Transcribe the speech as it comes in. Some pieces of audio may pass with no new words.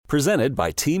Presented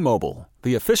by T-Mobile,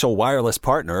 the official wireless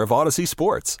partner of Odyssey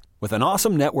Sports. With an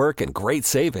awesome network and great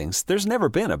savings, there's never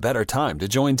been a better time to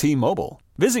join T-Mobile.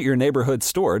 Visit your neighborhood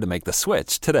store to make the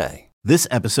switch today. This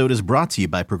episode is brought to you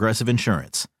by Progressive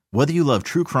Insurance. Whether you love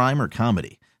true crime or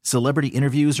comedy, celebrity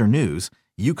interviews or news,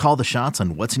 you call the shots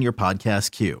on what's in your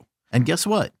podcast queue. And guess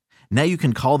what? Now you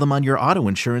can call them on your auto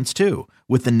insurance too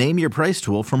with the Name Your Price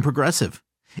tool from Progressive.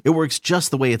 It works just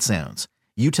the way it sounds.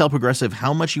 You tell Progressive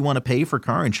how much you want to pay for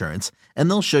car insurance, and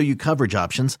they'll show you coverage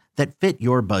options that fit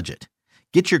your budget.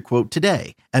 Get your quote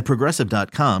today at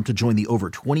Progressive.com to join the over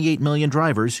 28 million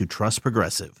drivers who trust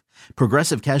Progressive.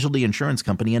 Progressive Casualty Insurance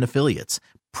Company and Affiliates.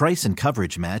 Price and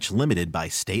coverage match limited by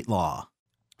state law.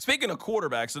 Speaking of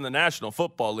quarterbacks in the National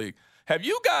Football League, have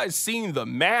you guys seen the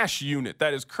MASH unit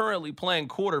that is currently playing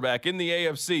quarterback in the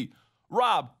AFC?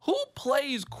 Rob, who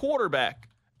plays quarterback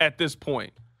at this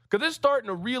point? Because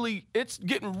it's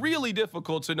getting really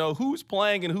difficult to know who's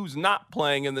playing and who's not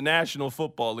playing in the National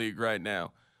Football League right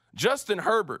now. Justin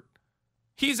Herbert,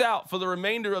 he's out for the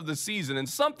remainder of the season, and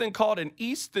something called an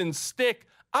Easton Stick.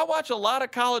 I watch a lot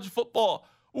of college football.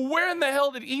 Where in the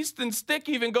hell did Easton Stick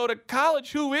even go to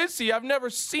college? Who is he? I've never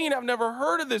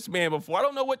heard of this man before. I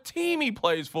don't know what team he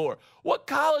plays for. What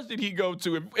college did he go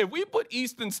to? If we put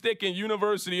Easton Stick in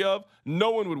University of,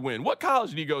 no one would win. What college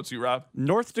did he go to, Rob?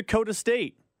 North Dakota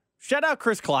State. Shout out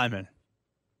Chris Kleiman.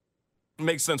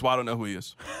 Makes sense why I don't know who he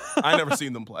is. I've never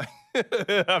seen them play.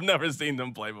 I've never seen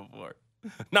them play before.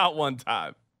 Not one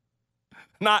time.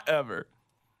 Not ever.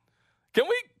 Can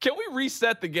we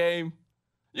reset the game?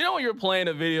 You know when you're playing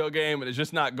a video game and it's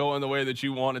just not going the way that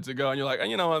you want it to go, and you're like,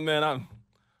 you know what, man,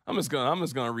 I'm just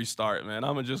gonna restart, man.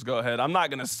 I'm gonna just go ahead. I'm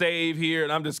not gonna save here,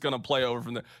 and I'm just gonna play over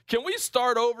from there. Can we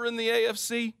start over in the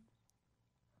AFC?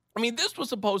 I mean, this was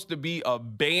supposed to be a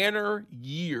banner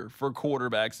year for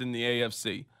quarterbacks in the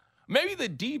AFC. Maybe the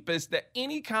deepest that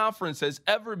any conference has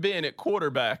ever been at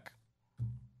quarterback.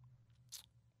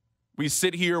 We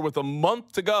sit here with a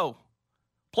month to go.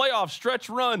 Playoff stretch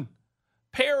run.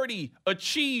 Parity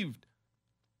achieved.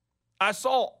 I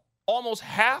saw almost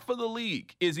half of the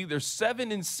league is either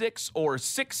 7-6 or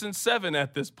 6-7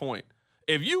 at this point.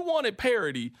 If you wanted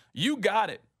parity, you got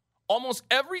it. Almost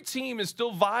every team is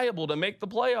still viable to make the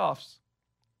playoffs.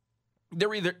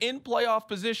 They're either in playoff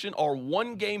position or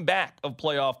one game back of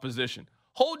playoff position.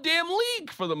 Whole damn league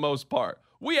for the most part.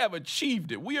 We have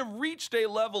achieved it. We have reached a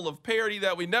level of parity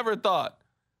that we never thought.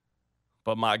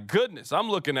 But my goodness, I'm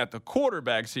looking at the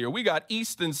quarterbacks here. We got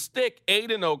Easton Stick,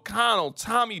 Aiden O'Connell,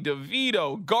 Tommy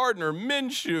DeVito, Gardner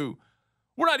Minshew.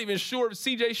 We're not even sure if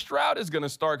C.J. Stroud is going to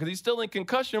start because he's still in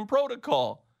concussion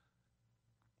protocol.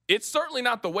 It's certainly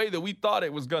not the way that we thought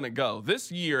it was going to go. This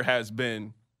year has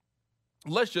been,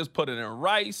 let's just put it in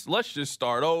rice. Let's just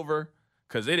start over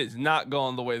because it is not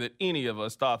going the way that any of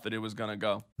us thought that it was going to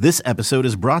go. This episode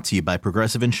is brought to you by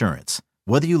Progressive Insurance.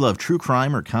 Whether you love true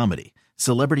crime or comedy,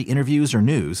 celebrity interviews or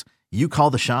news, you call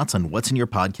the shots on what's in your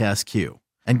podcast queue.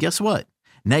 And guess what?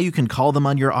 Now you can call them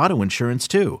on your auto insurance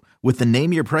too with the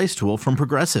Name Your Price tool from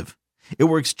Progressive. It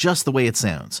works just the way it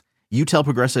sounds. You tell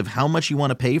Progressive how much you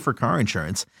want to pay for car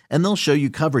insurance, and they'll show you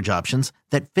coverage options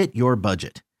that fit your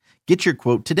budget. Get your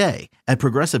quote today at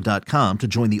Progressive.com to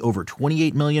join the over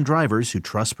 28 million drivers who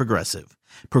trust Progressive.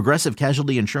 Progressive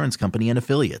Casualty Insurance Company and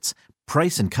Affiliates.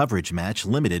 Price and coverage match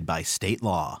limited by state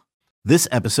law. This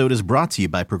episode is brought to you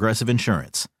by Progressive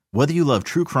Insurance. Whether you love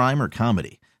true crime or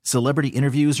comedy, celebrity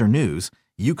interviews or news,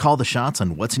 you call the shots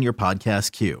on what's in your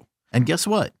podcast queue. And guess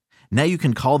what? Now you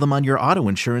can call them on your auto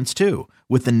insurance too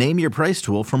with the Name Your Price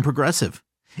tool from Progressive.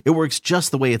 It works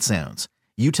just the way it sounds.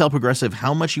 You tell Progressive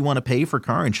how much you want to pay for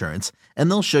car insurance, and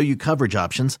they'll show you coverage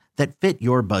options that fit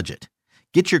your budget.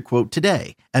 Get your quote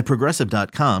today at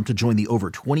Progressive.com to join the over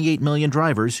 28 million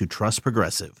drivers who trust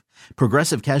Progressive.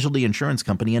 Progressive Casualty Insurance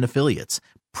Company and Affiliates.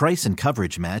 Price and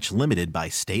coverage match limited by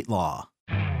state law.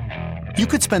 You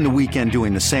could spend the weekend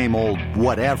doing the same old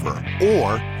whatever,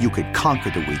 or you could conquer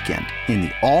the weekend in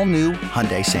the all-new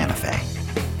Hyundai Santa Fe.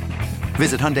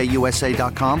 Visit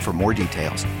HyundaiUSA.com for more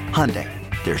details. Hyundai,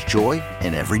 there's joy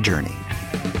in every journey.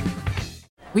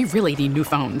 We really need new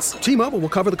phones. T-Mobile will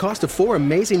cover the cost of 4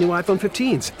 amazing new iPhone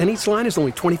 15s, and each line is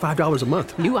only $25 a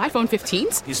month. New iPhone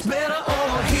 15s? It's better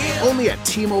over here. Only at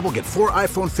T-Mobile, get 4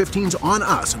 iPhone 15s on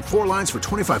us and 4 lines for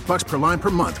 $25 per line per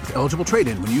month with eligible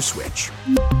trade-in when you switch.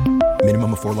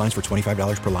 Minimum of 4 lines for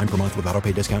 $25 per line per month with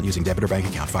autopay discount using debit or bank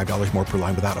account. $5 more per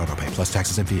line without autopay, plus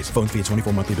taxes and fees. Phone fee at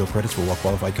 24 monthly bill credits for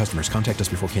well-qualified customers. Contact us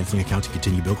before canceling account to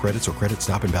continue bill credits or credit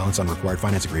stop and balance on required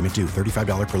finance agreement due.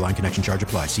 $35 per line connection charge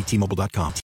applies. See T-Mobile.com.